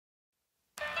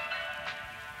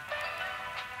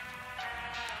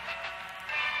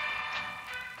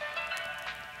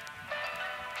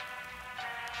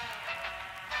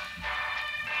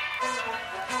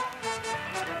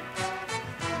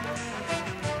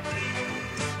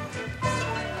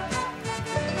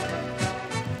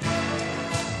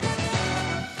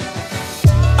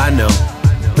know.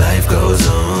 Life goes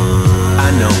on.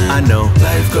 I know.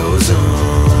 Life goes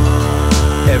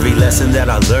on. Every lesson that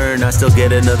I learn, I still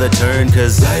get another turn,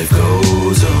 cause life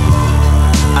goes on.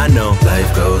 I know.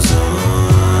 Life goes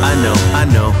on. I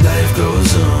know. Life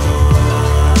goes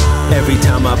on. Every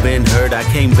time I've been hurt, I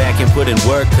came back and put in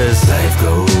work, cause life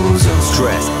goes on.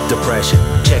 Stress, depression,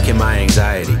 checking my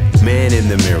anxiety. Man in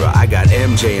the mirror, I got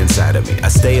eM-jaYe inside of me. I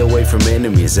stay away from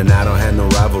enemies and I don't have no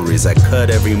rivalries. I cut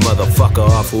every motherfucker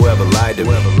off whoever lied to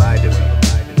me.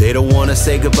 They don't wanna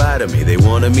say goodbye to me. They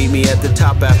wanna meet me at the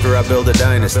top after I build a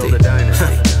dynasty.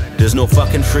 There's no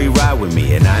fucking free ride with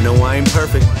me, and I know I ain't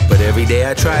perfect, but every day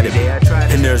I try to be.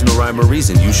 And there's no rhyme or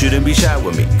reason you shouldn't be shy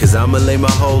with me, cause I'ma lay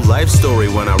my whole life story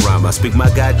when I rhyme. I speak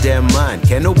my goddamn mind,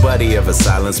 can't nobody ever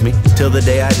silence me. Till the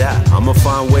day I die, I'ma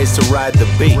find ways to ride the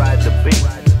beat.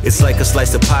 It's like a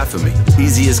slice of pie for me,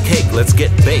 easy as cake, let's get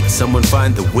baked. Someone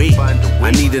find the weed, I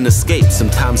need an escape.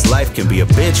 Sometimes life can be a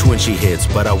bitch when she hits,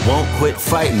 but I won't quit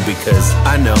fighting because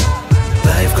I know.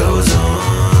 Life goes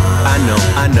on.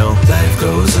 I know. Life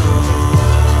goes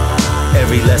on.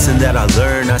 Every lesson that I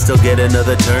learn, I still get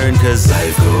another turn, cause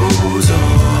life goes on.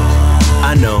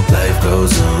 I know. Life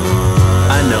goes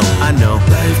on. I know.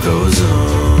 Life goes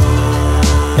on.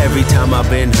 Every time I've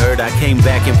been hurt, I came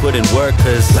back and put in work,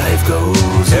 cause life goes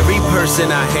on. Every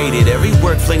person I hated, every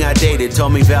work fling I dated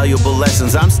taught me valuable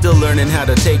lessons. I'm still learning how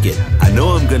to take it. I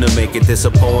know I'm gonna make it. This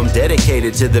a poem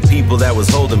dedicated to the people that was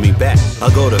holding me back. I'll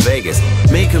go to Vegas,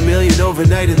 make $1 million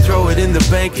overnight and throw it in the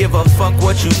bank. Give a fuck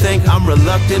what you think. I'm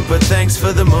reluctant, but thanks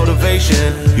for the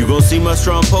motivation. You gon' see my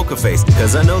strong poker face,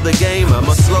 cause I know the game. I'm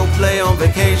a slow play on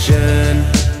vacation.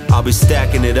 I'll be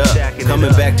stacking it up,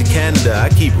 coming back to Canada. I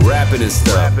keep rapping and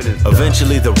stuff.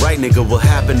 Eventually the right nigga will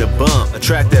happen to bump a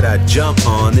track that I jump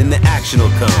on, then the action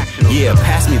will come. Yeah,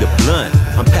 pass me the blunt,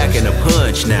 I'm packing a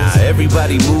punch now.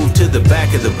 Everybody move to the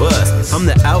back of the bus. I'm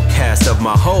the outcast of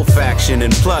my whole faction,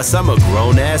 and plus I'm a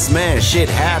grown-ass man. Shit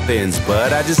happens,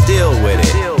 but I just deal with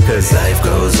it, cause life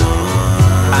goes on.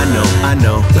 I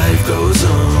know. Life goes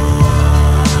on.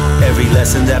 Every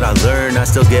lesson that I learn, I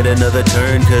still get another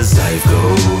turn, cause life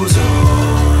goes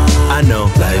on. I know.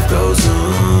 Life goes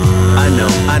on. I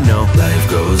know. Life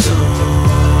goes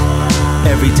on.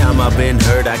 Every time I've been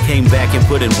hurt, I came back and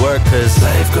put in work, cause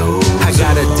life goes on. I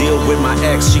gotta deal with my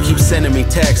ex, she keeps sending me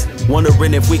texts,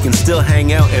 wondering if we can still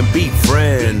hang out and be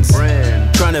friends.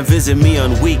 Trying to visit me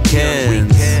on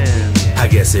weekends. I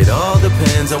guess it all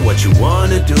depends on what you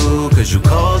wanna do, cause you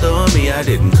called on me, I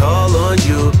didn't call on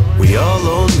you. We all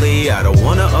lonely, I don't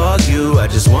wanna argue, I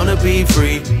just wanna be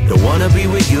free. Don't wanna be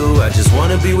with you, I just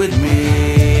wanna be with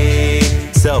me.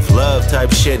 Self-love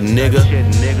type shit, nigga.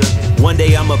 One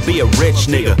day I'ma be a rich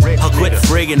nigga. I'll quit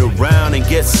friggin' around and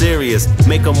get serious.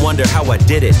 Make them wonder how I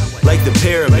did it, like the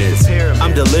pyramids.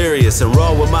 I'm delirious and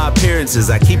raw with my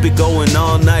appearances. I keep it going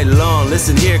all night long.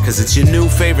 Listen here, cause it's your new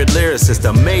favorite lyricist.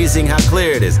 Amazing how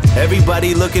clear it is.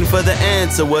 Everybody looking for the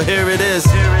answer, well here it is.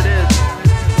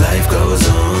 Life goes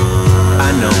on.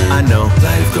 I know.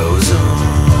 Life goes on.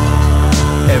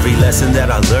 Every lesson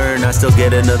that I learn, I still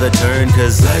get another turn,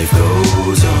 cause life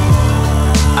goes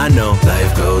on. I know.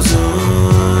 Life goes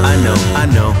on. I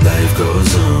know. Life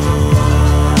goes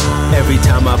on. Every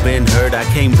time I've been hurt, I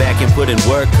came back and put in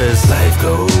work, cause life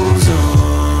goes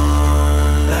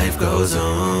on. Life goes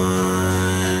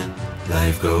on.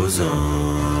 Life goes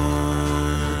on.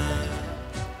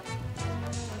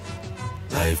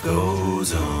 Life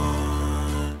goes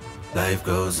on. Life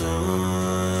goes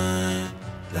on.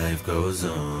 Life goes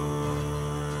on.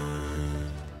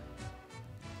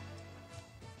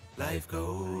 Life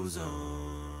goes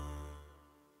on.